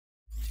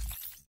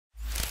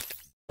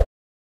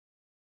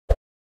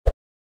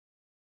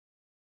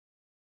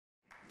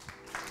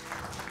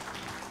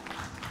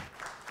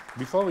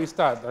Before we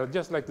start, I'd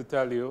just like to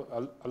tell you,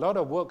 a lot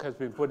of work has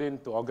been put in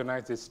to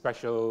organize this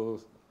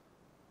special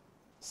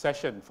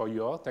session for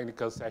you all,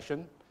 technical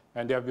session,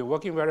 and they have been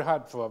working very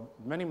hard for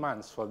many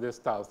months for this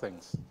style of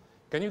things.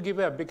 Can you give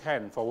it a big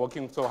hand for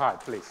working so hard,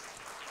 please?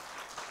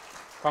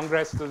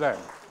 Congrats to them.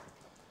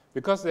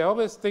 Because they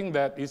always think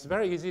that it's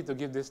very easy to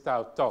give this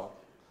style of talk.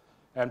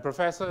 And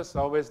professors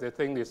always, they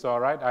think it's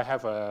all right. I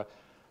have a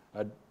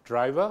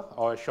driver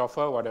or a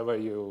chauffeur, whatever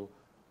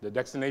the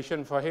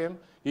destination for him.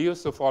 He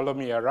used to follow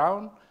me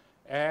around.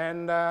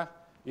 And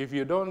if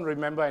you don't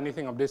remember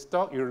anything of this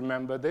talk, you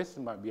remember this.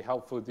 It might be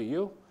helpful to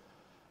you.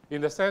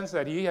 In the sense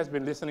that he has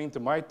been listening to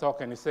my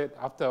talk, and he said,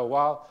 after a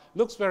while,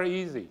 looks very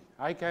easy.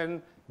 I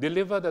can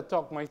deliver the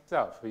talk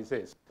myself, he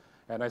says.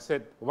 And I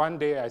said, one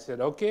day, I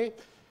said, OK,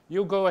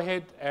 you go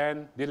ahead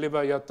and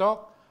deliver your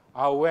talk.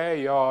 I'll wear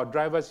your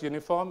driver's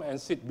uniform and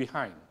sit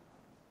behind.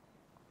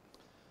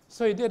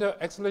 So he did an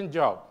excellent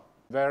job,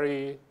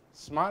 very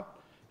smart.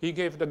 He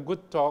gave the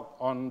good talk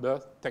on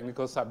the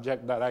technical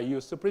subject that I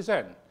used to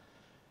present.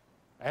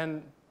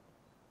 And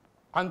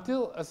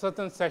until a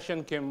certain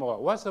session came over,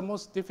 what's the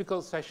most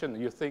difficult session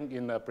you think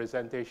in a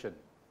presentation?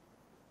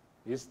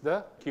 It's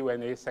the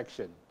Q&A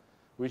section,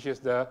 which is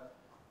the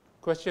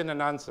question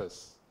and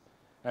answers.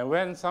 And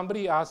when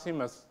somebody asks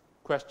him a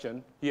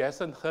question he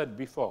hasn't heard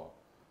before,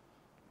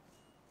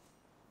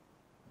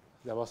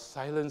 there was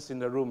silence in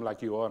the room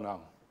like you are now.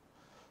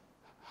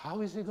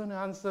 How is he going to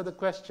answer the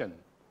question?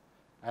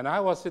 And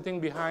I was sitting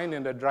behind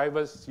in the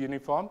driver's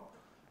uniform,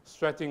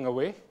 sweating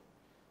away.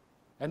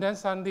 And then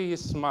suddenly he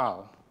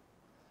smiled.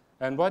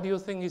 And what do you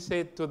think he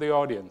said to the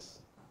audience?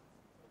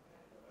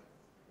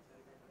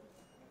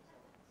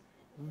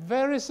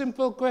 Very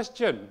simple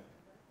question.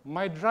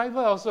 My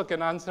driver also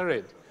can answer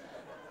it.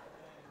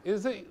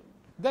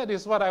 That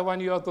is what I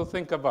want you all to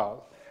think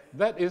about.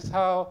 That is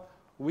how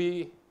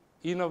we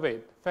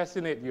innovate,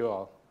 fascinate you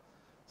all.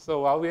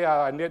 So while we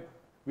are on it,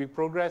 we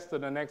progress to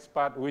the next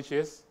part, which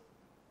is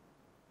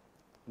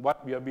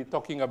what we'll be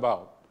talking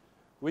about,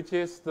 which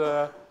is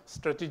the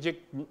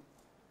strategic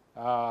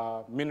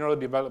mineral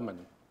development.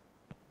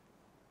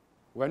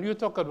 When you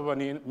talk about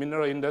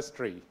mineral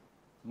industry,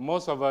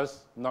 most of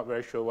us not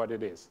very sure what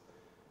it is.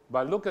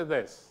 But look at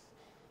this.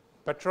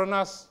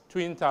 Petronas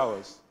Twin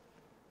Towers,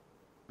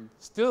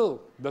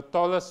 still the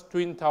tallest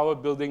twin tower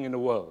building in the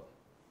world.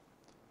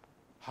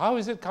 How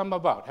has it come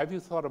about? Have you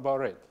thought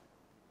about it?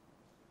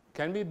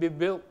 Can it be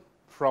built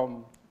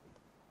from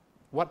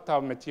what type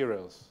of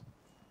materials?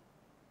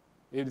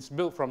 It's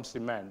built from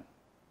cement.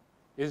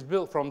 It's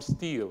built from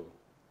steel.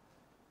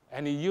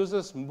 And it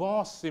uses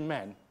more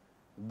cement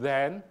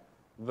than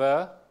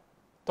the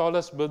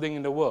tallest building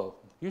in the world.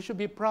 You should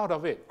be proud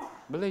of it.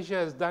 Malaysia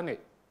has done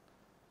it.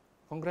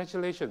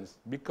 Congratulations,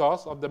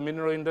 because of the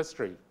mineral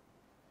industry.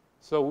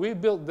 So we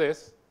built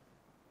this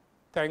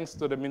thanks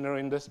to the mineral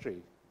industry,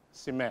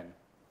 cement.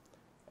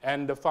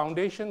 And the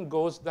foundation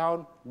goes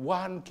down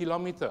 1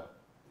 kilometer.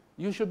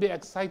 You should be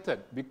excited,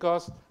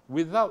 because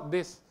without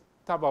this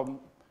type of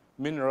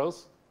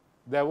minerals,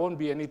 there won't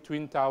be any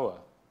twin tower.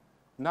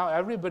 Now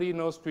everybody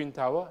knows twin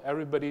tower,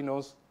 everybody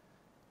knows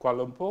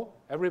Kuala Lumpur,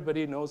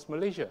 everybody knows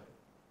Malaysia,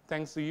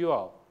 thanks to you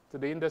all, to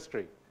the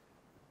industry.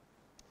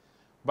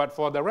 But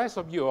for the rest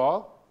of you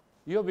all,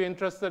 you'll be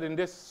interested in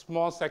this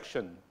small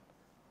section.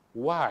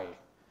 Why?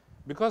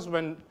 Because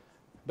when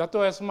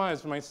Dato' Esma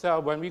and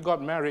myself, when we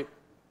got married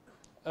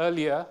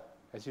earlier,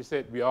 as you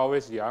said, we're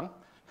always young,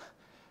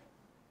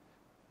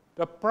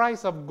 the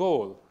price of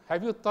gold,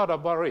 have you thought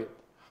about it?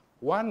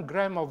 1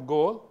 gram of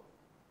gold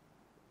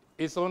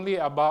is only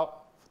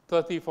about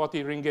 30,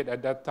 40 ringgit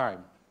at that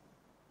time.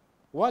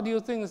 What do you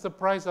think is the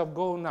price of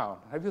gold now?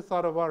 Have you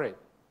thought about it?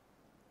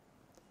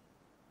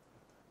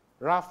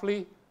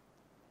 Roughly,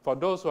 for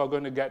those who are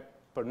going to get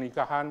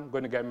pernikahan,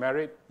 going to get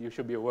married, you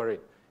should be worried.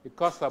 It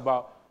costs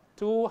about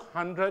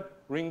 200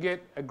 ringgit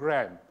a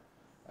gram.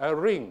 A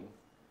ring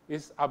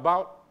is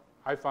about,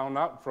 I found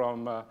out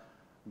from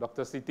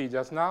Dr. Siti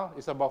just now,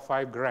 it's about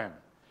 5 grams.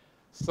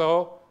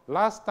 So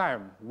last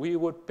time, we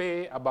would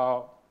pay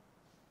about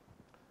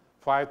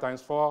 5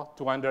 times 4,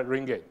 200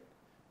 ringgit.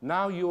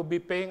 Now you'll be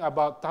paying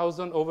about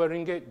 1,000 over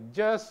ringgit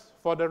just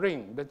for the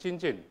ring, the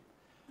chin-chin.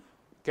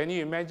 Can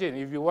you imagine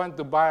if you want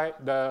to buy,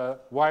 the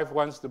wife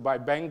wants to buy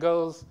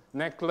bangles,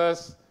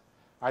 necklace,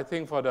 I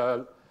think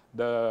for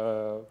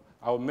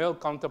our male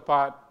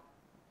counterpart,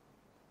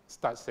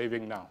 start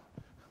saving now.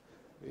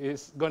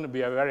 It's going to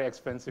be a very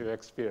expensive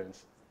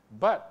experience.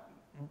 But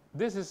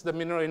this is the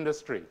mineral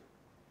industry.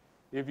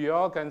 If you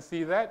all can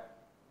see that,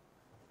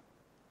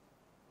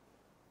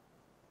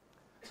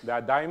 there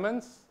are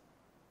diamonds,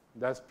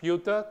 there's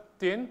pewter,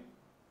 tin,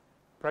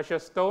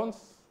 precious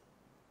stones.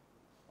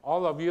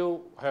 All of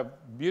you have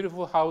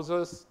beautiful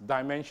houses,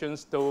 dimension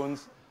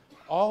stones.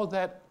 All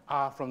that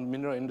are from the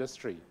mineral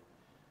industry.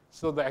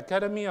 So the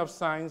Academy of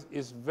Science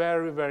is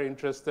very, very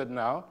interested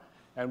now,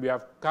 and we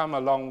have come a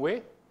long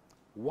way.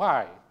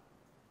 Why?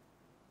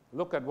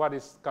 Look at what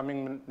is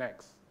coming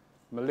next.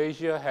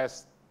 Malaysia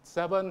has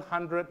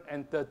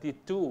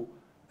 732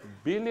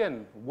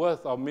 billion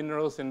worth of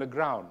minerals in the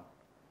ground.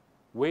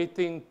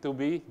 waiting to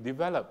be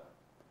developed.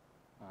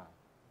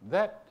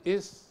 That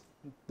is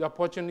the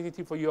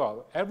opportunity for you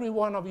all. Every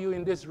one of you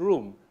in this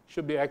room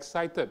should be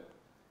excited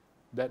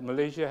that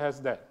Malaysia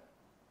has that.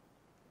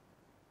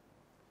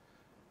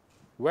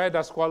 Where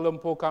does Kuala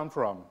Lumpur come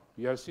from?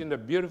 You have seen the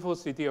beautiful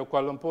city of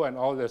Kuala Lumpur and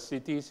all the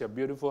cities, your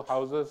beautiful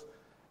houses.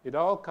 It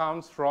all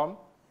comes from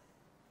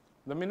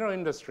the mineral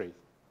industry,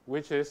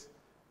 which is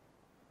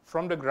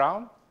from the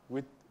ground.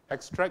 We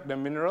extract the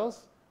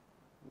minerals,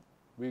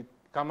 we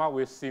come up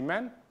with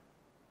cement,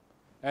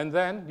 and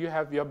then you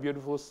have your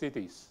beautiful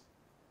cities.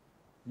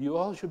 You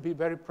all should be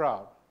very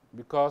proud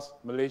because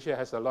Malaysia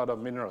has a lot of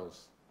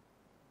minerals.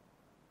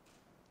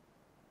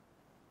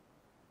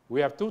 We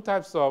have two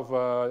types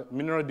of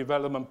mineral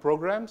development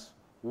programs.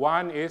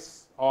 One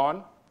is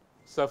on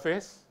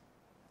surface,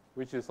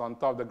 which is on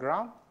top of the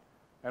ground,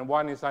 and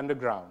one is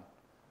underground.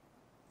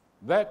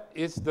 That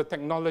is the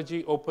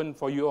technology open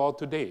for you all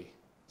today.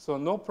 So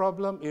no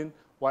problem in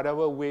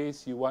whatever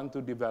ways you want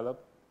to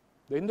develop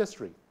the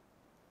industry.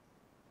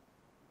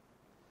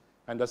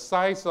 And the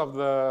size of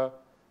the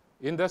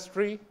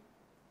industry,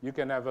 you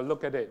can have a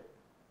look at it.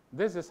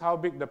 This is how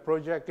big the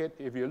project is.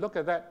 If you look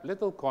at that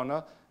little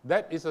corner,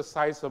 that is the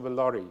size of a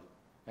lorry.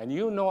 And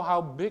you know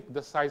how big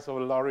the size of a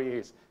lorry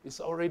is. It's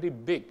already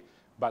big,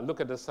 but look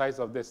at the size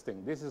of this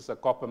thing. This is a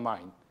copper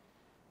mine.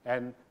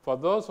 And for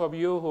those of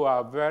you who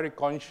are very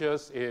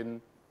conscious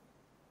in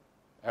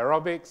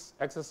aerobics,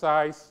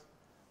 exercise,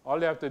 all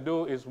you have to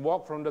do is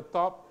walk from the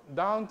top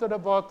down to the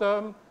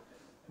bottom.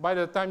 By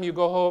the time you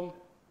go home,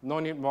 no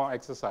need more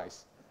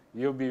exercise.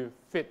 You'll be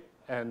fit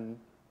and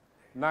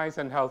nice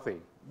and healthy.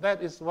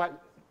 That is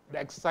what the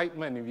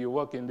excitement if you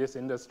work in this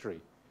industry.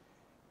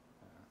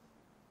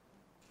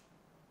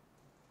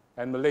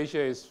 And Malaysia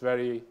is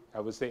very, I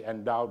would say,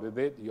 endowed with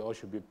it. You all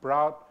should be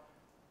proud.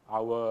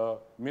 Our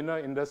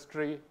mineral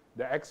industry,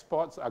 the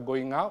exports are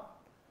going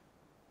up,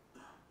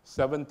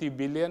 70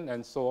 billion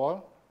and so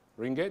on,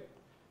 ringgit,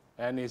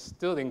 and it's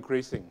still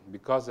increasing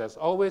because there's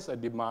always a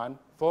demand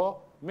for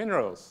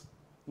minerals.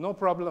 No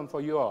problem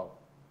for you all.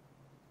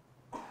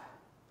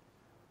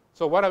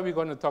 So what are we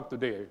going to talk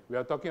today? We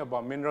are talking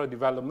about mineral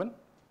development.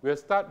 We'll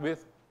start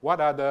with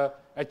what are the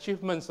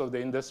achievements of the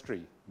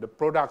industry, the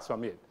products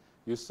from it.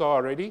 You saw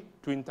already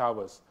Twin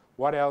Towers.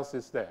 What else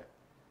is there?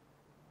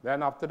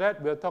 Then after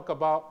that, we'll talk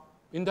about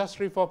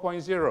Industry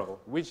 4.0,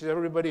 which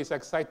everybody is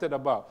excited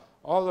about.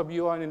 All of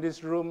you are in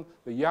this room,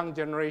 the young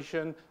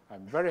generation.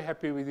 I'm very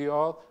happy with you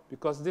all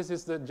because this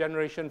is the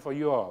generation for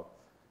you all.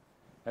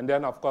 And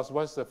then, of course,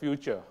 what's the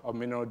future of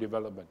mineral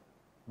development?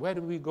 Where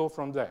do we go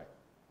from there?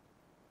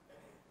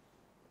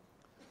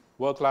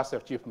 World-class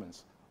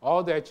achievements.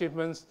 All the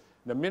achievements,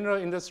 the mineral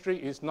industry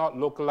is not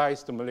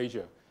localized to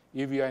Malaysia.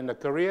 If you are in a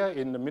career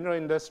in the mineral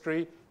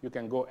industry, you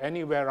can go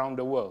anywhere around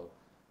the world.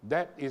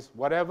 That is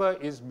whatever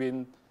is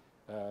been,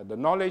 the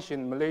knowledge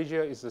in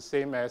Malaysia is the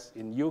same as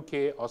in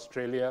UK,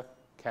 Australia,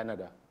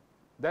 Canada.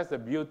 That's the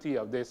beauty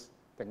of this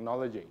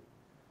technology.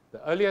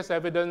 The earliest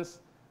evidence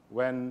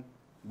when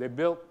they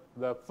built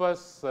the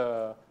first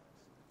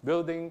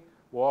building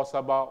was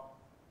about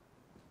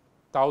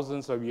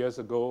thousands of years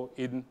ago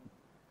in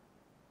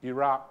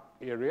Iraq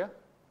area,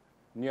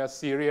 near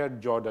Syria,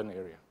 Jordan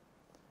area.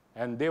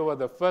 And they were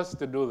the first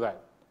to do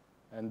that.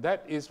 And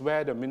that is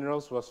where the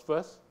minerals was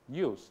first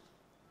used.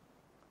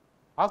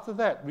 After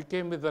that, we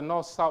came with the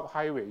North-South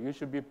Highway. You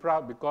should be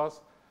proud because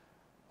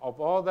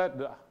of all that,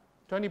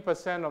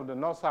 20% of the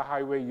North-South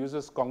Highway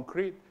uses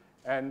concrete,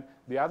 and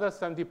the other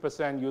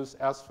 70% use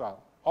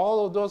asphalt.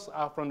 All of those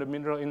are from the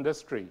mineral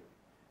industry.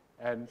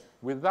 And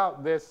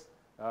without this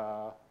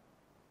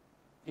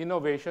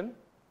innovation,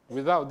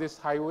 without this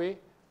highway,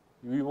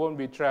 we won't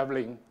be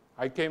traveling.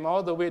 I came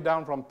all the way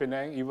down from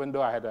Penang, even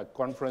though I had a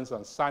conference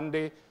on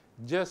Sunday,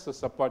 just to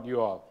support you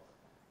all.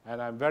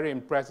 And I'm very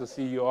impressed to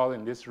see you all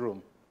in this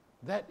room.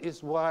 That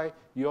is why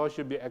you all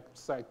should be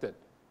excited.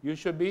 You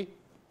should be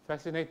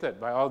fascinated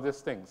by all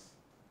these things.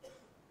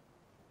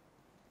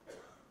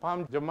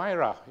 Palm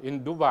Jumeirah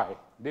in Dubai,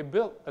 they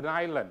built an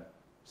island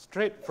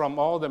straight from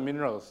all the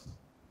minerals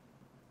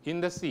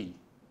in the sea.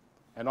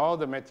 And all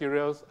the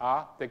materials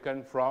are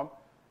taken from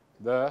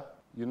the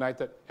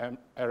United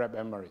Arab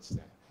Emirates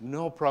there.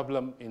 No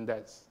problem in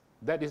that.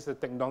 That is the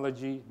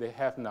technology they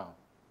have now.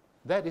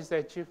 That is the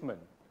achievement.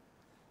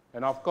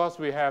 And of course,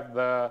 we have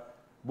the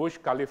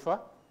Burj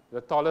Khalifa,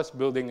 the tallest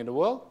building in the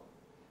world,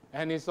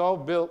 and it's all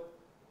built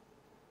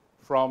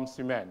from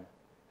cement.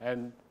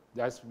 And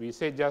as we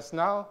said just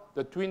now,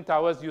 the Twin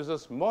Towers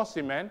uses more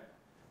cement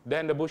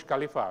than the Burj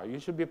Khalifa. You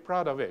should be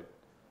proud of it.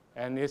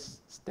 And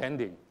it's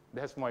standing.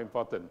 That's more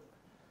important.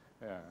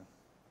 Yeah.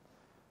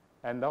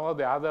 And all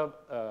the other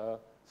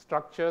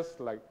structures,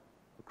 like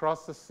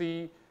across the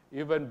sea,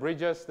 even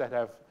bridges that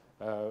have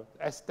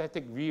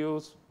aesthetic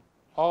views,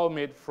 all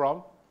made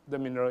from the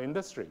mineral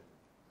industry.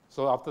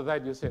 So after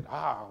that, you said,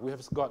 we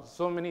have got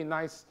so many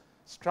nice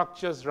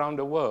structures around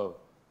the world.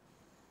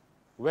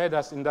 Where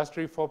does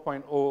Industry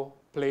 4.0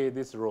 play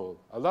this role?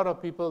 A lot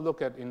of people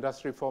look at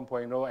Industry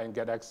 4.0 and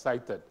get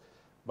excited.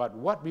 But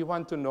what we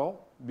want to know,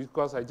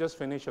 because I just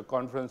finished a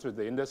conference with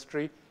the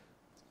industry,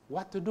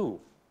 what to do.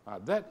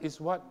 That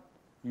is what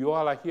you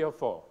all are here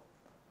for.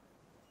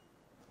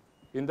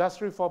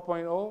 Industry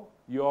 4.0,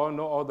 you all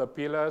know all the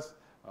pillars,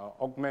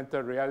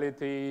 augmented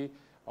reality,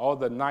 all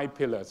the 9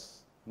 pillars,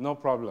 no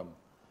problem.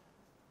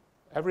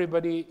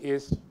 Everybody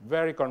is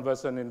very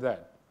conversant in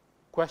that.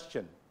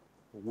 Question,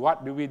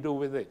 what do we do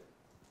with it?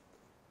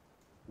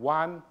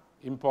 One,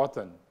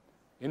 important.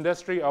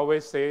 Industry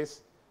always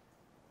says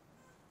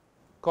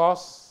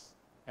costs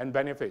and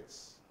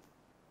benefits.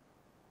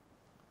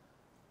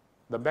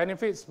 The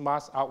benefits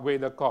must outweigh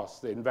the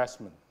cost, the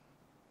investment.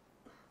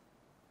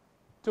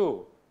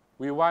 2,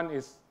 we want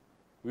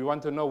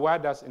to know where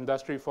does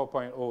Industry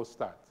 4.0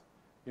 start.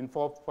 In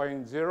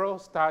 4.0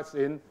 starts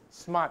in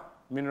smart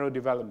mineral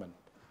development.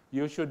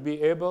 You should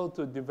be able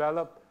to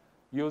develop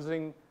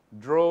using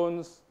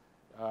drones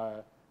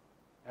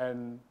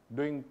and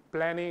doing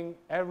planning,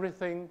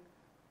 everything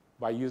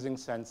by using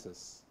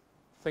sensors.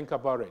 Think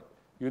about it.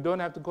 You don't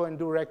have to go and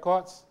do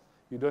records.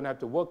 You don't have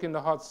to work in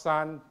the hot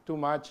sun too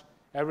much.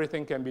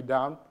 Everything can be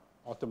done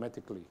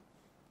automatically.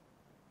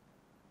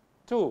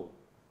 2,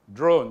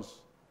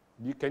 drones.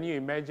 Can you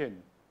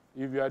imagine?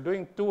 If you are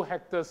doing 2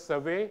 hectare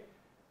survey,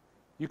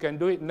 you can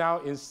do it now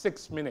in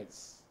 6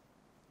 minutes.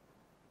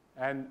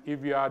 And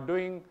if you are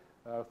doing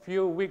a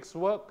few weeks'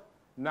 work,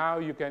 now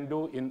you can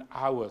do in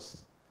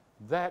hours.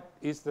 That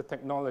is the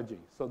technology.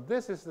 So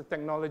this is the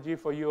technology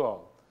for you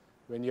all.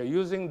 When you're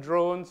using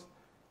drones,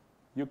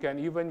 you can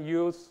even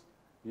use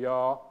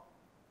your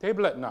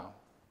tablet now,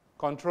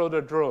 control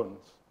the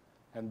drones.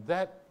 And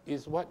that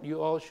is what you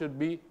all should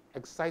be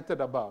excited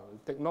about.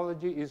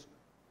 Technology is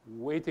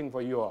waiting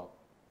for you all.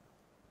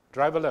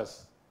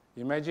 Driverless.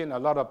 Imagine a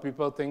lot of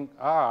people think,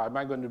 am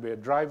I going to be a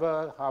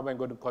driver? How am I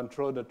going to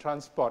control the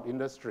transport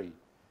industry?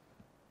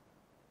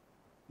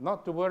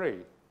 Not to worry.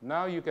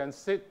 Now you can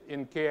sit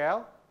in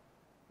KL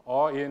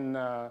or in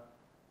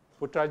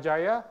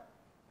Putrajaya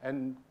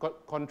and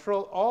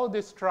control all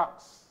these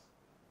trucks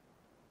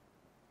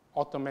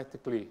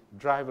automatically,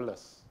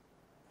 driverless.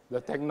 The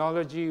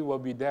technology will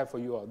be there for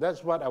you all.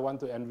 That's what I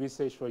want to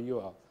envisage for you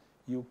all.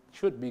 You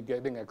should be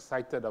getting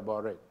excited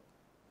about it.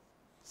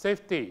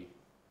 Safety.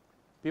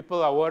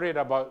 People are worried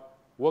about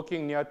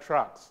working near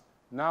trucks.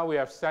 Now we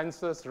have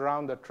sensors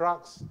around the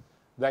trucks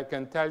that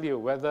can tell you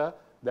whether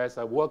there's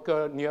a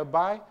worker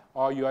nearby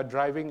or you are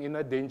driving in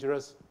a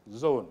dangerous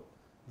zone.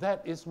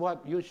 That is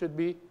what you should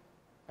be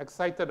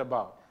excited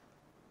about.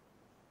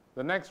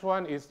 The next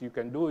one is you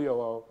can do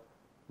your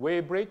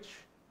Weighbridge,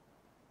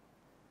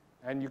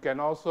 and you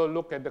can also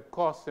look at the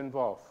costs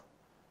involved.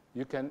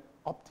 You can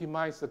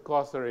optimize the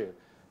cost area.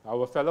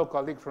 Our fellow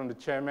colleague from the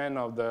chairman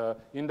of the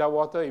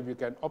Indawater, if you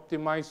can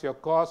optimize your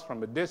cost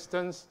from a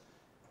distance,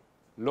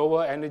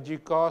 lower energy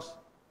costs,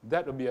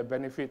 that will be a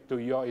benefit to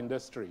your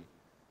industry.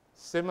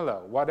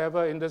 Similar,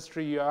 whatever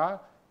industry you are,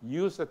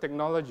 use the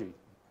technology.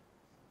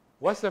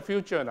 What's the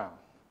future now?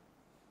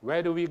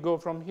 Where do we go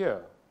from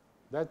here?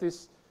 That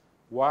is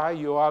why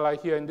you all are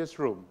here in this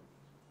room.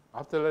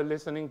 After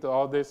listening to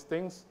all these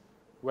things,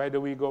 where do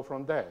we go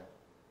from there?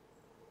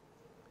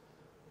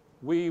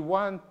 We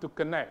want to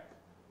connect.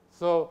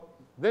 So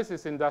this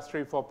is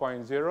Industry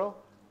 4.0.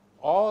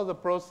 All the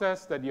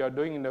process that you are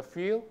doing in the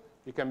field,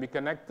 it can be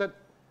connected.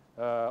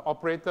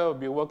 Operator will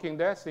be working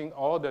there, seeing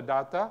all the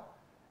data,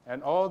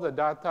 and all the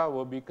data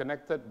will be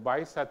connected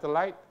by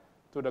satellite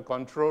to the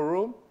control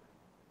room,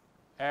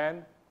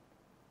 and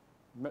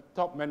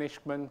top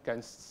management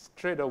can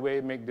straight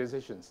away make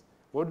decisions.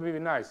 Would be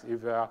nice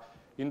if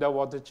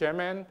Indawater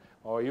chairman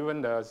or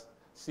even the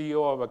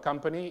CEO of a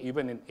company,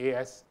 even in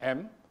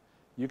ASM,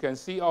 you can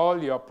see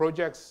all your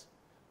projects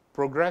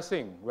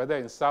progressing, whether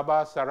in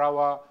Sabah,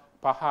 Sarawak,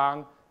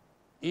 Pahang,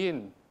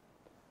 in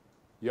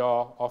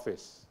your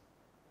office.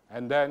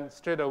 And then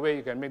straight away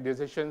you can make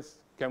decisions.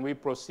 Can we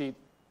proceed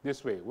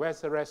this way?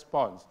 Where's the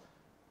response?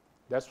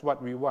 That's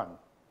what we want.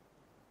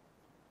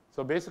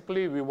 So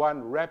basically we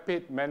want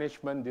rapid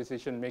management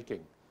decision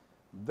making.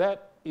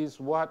 That is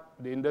what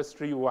the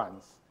industry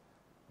wants.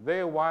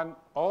 They want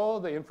all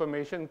the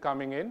information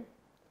coming in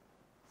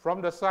from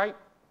the site,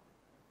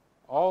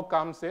 all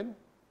comes in,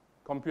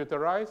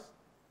 computerized,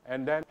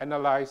 and then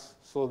analyzed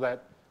so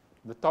that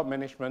the top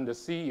management, the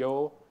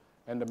CEO,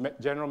 and the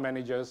general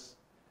managers,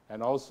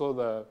 and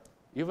also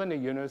even the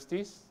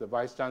universities, the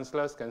vice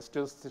chancellors can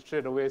still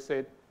straight away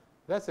say,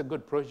 that's a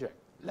good project,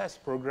 let's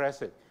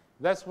progress it.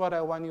 That's what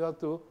I want you all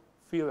to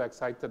feel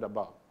excited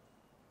about.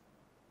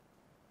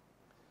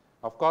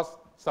 Of course,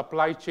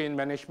 supply chain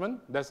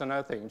management, that's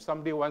another thing. If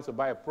somebody wants to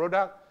buy a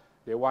product,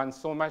 they want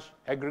so much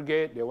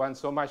aggregate, they want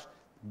so much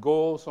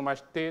gold, so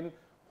much tin.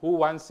 Who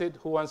wants it?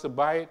 Who wants to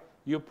buy it?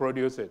 You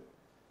produce it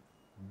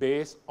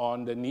based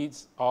on the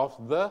needs of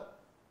the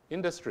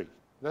industry.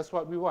 That's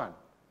what we want.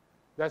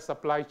 That's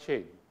supply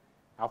chain.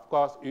 Of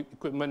course,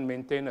 equipment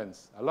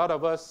maintenance. A lot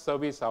of us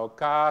service our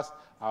cars,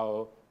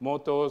 our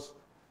motors,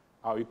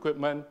 our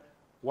equipment.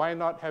 Why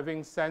not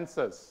having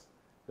sensors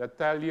that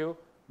tell you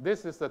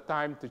this is the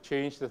time to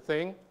change the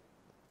thing,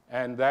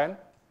 and then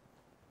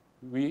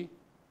we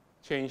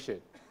change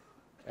it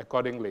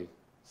accordingly,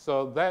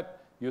 so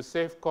that you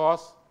save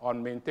costs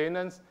on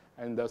maintenance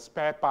and the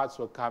spare parts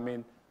will come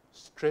in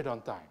straight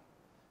on time.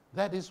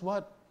 That is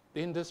what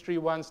the industry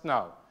wants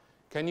now.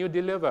 Can you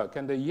deliver?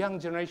 Can the young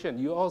generation,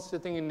 you all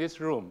sitting in this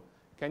room,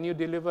 can you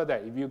deliver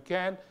that? If you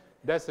can,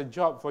 that's a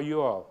job for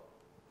you all.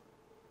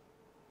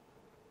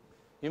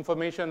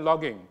 Information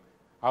logging.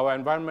 Our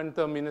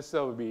environmental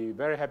minister will be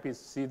very happy to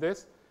see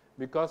this,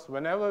 because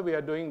whenever we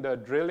are doing the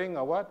drilling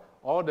or what,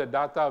 all the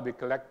data will be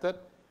collected.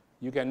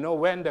 You can know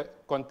when the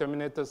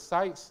contaminated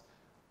sites,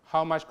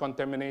 how much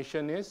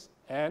contamination is,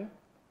 and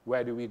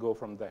where do we go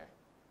from there.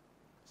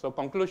 So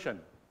conclusion,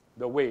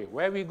 the way,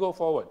 where we go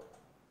forward.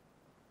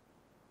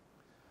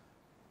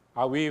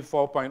 Are we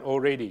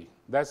 4.0 ready?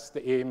 That's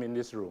the aim in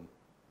this room.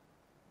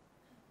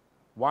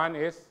 One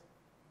is,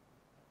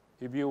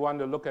 if you want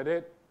to look at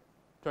it,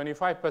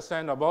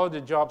 25% of all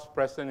the jobs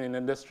present in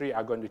industry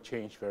are going to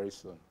change very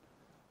soon.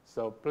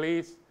 So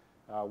please,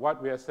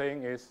 what we are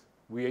saying is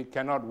we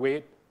cannot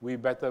wait. We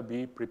better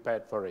be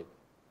prepared for it.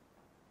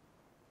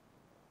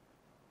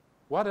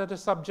 What are the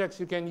subjects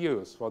you can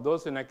use? For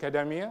those in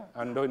academia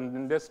and in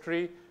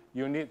industry,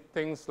 you need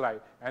things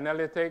like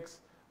analytics,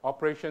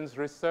 operations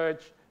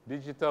research,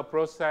 digital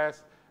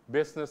process,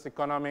 business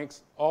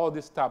economics, all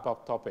these type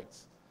of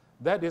topics.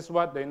 That is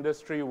what the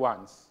industry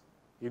wants.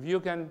 If you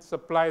can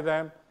supply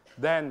them,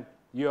 then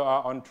you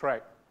are on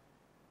track.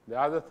 The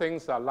other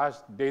things are large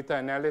data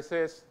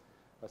analysis,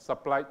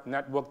 supply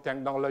network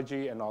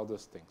technology, and all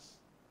those things.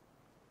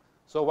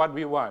 So what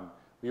we want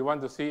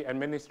to see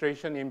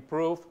administration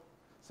improve,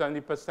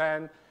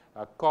 70%,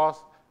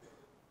 cost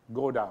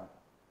go down.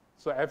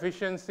 So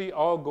efficiency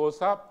all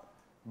goes up,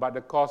 but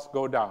the costs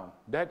go down.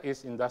 That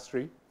is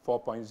Industry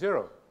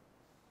 4.0.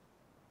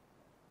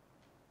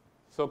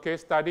 So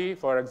case study,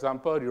 for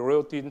example,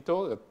 Rio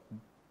Tinto, the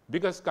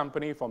biggest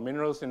company for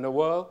minerals in the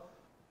world,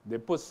 they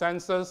put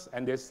sensors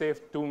and they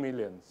save $2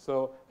 million.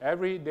 So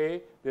every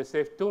day they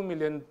save $2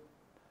 million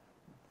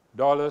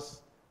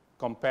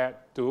compared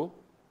to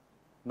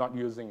not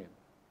using it.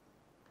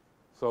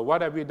 So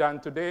what have we done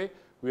today?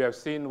 We have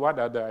seen what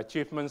are the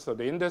achievements of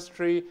the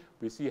industry.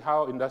 We see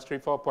how Industry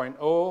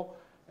 4.0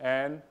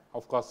 and,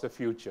 of course, the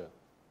future.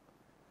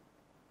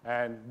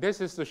 And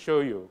this is to show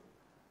you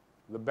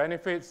the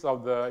benefits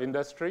of the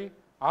industry.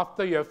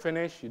 After you're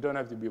finished, you don't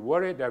have to be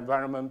worried. The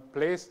environment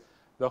plays.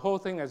 The whole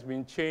thing has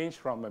been changed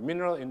from a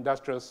mineral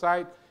industrial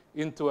site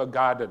into a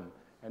garden.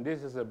 And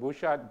this is the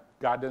Burchart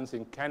Gardens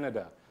in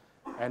Canada.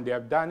 And they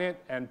have done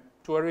it, and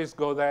tourists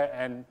go there,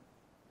 and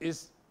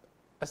it's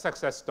a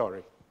success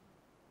story.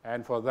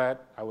 And for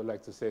that, I would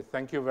like to say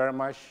thank you very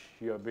much.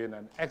 You have been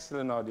an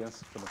excellent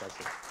audience. Terima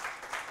kasih.